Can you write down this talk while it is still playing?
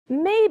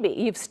Maybe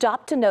you've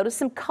stopped to notice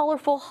some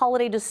colorful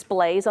holiday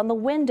displays on the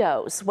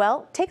windows.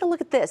 Well, take a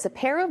look at this. A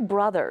pair of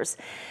brothers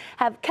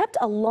have kept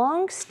a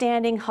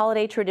long-standing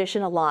holiday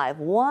tradition alive,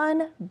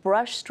 one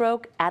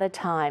brushstroke at a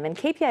time. And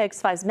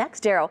KPIX5's Max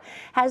Darrow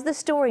has the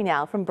story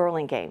now from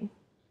Burlingame.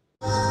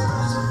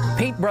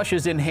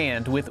 Paintbrushes in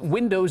hand with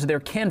windows their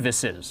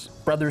canvases.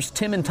 Brothers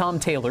Tim and Tom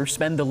Taylor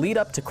spend the lead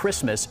up to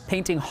Christmas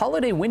painting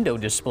holiday window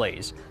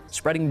displays,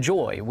 spreading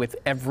joy with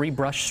every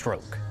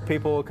brushstroke.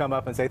 People will come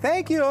up and say,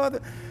 "Thank you.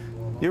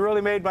 You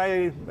really made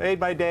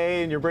my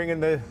day, and you're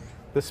bringing the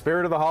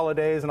spirit of the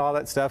holidays and all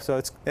that stuff."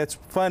 So it's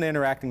fun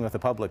interacting with the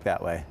public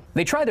that way.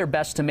 They try their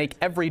best to make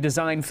every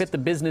design fit the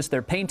business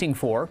they're painting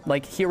for,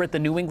 like here at the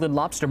New England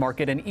Lobster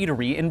Market and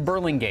Eatery in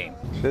Burlingame.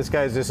 This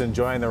guy's just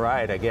enjoying the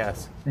ride, I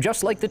guess.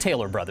 Just like the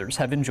Taylor brothers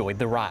have enjoyed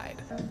the ride.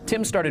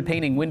 Tim started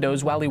painting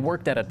windows while he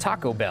worked at a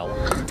Taco Bell.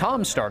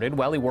 Tom started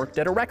while he worked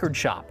at a record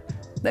shop.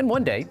 Then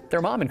one day,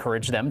 their mom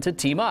encouraged them to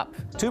team up.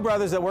 Two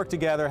brothers that work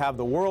together have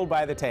the world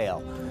by the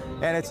tail.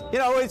 And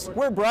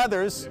we're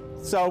brothers,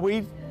 so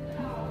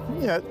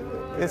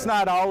it's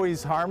not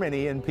always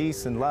harmony and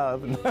peace and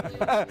love.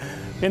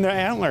 In their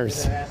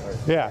antlers.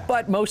 Yeah.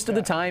 But most of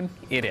the time,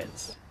 it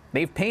is.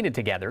 They've painted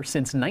together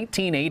since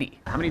 1980.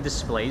 How many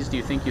displays do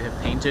you think you have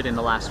painted in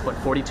the last,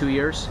 42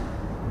 years?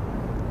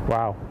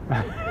 Wow.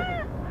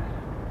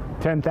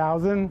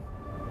 10,000?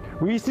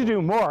 We used to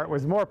do more. It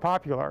was more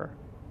popular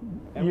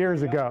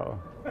years ago.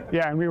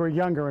 Yeah, and we were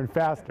younger and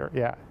faster,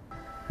 yeah.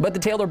 But the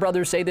Taylor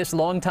brothers say this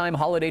longtime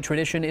holiday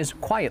tradition is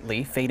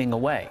quietly fading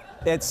away.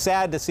 It's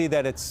sad to see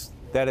that it's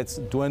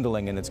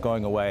dwindling and it's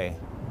going away.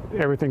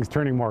 Everything's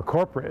turning more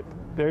corporate.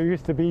 There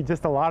used to be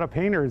just a lot of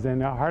painters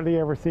and hardly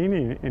ever seen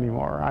any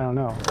anymore. I don't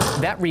know.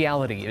 That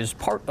reality is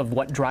part of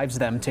what drives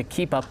them to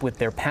keep up with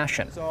their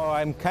passion. So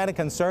I'm kind of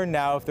concerned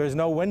now, if there's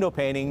no window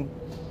painting,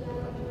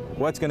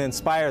 what's going to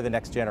inspire the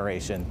next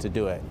generation to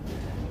do it?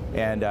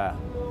 And I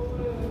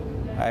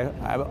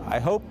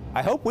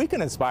hope we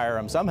can inspire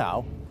them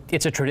somehow.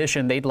 It's a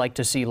tradition they'd like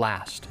to see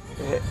last.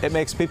 It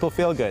makes people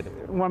feel good.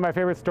 One of my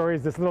favorite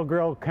stories, this little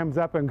girl comes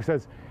up and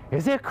says,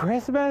 "Is it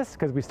Christmas?"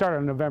 Because we started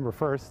on November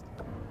 1st.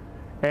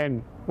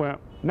 And, well,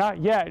 not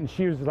yet. And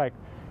she was like,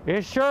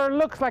 "It sure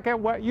looks like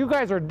what you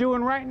guys are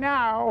doing right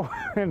now."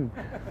 And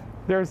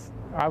there's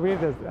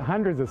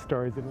hundreds of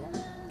stories.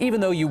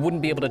 Even though you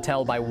wouldn't be able to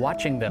tell by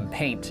watching them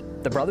paint,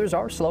 the brothers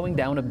are slowing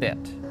down a bit.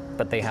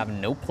 But they have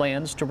no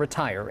plans to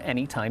retire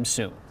anytime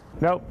soon.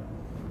 Nope.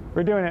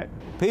 We're doing it.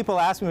 People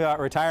ask me about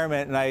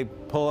retirement, and I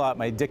pull out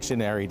my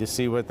dictionary to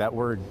see what that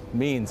word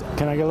means.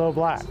 Can I get a little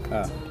black?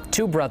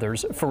 Two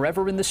brothers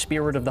forever in the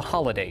spirit of the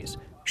holidays,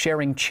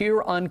 sharing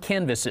cheer on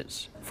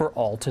canvases for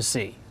all to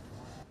see.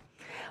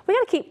 We got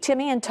to keep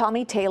Timmy and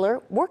Tommy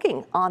Taylor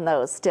working on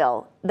those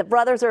still. The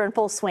brothers are in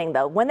full swing,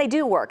 though, when they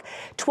do work.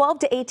 12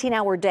 to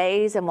 18-hour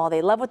days, and while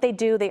they love what they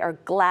do, they are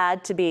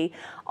glad to be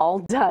all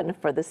done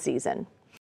for the season.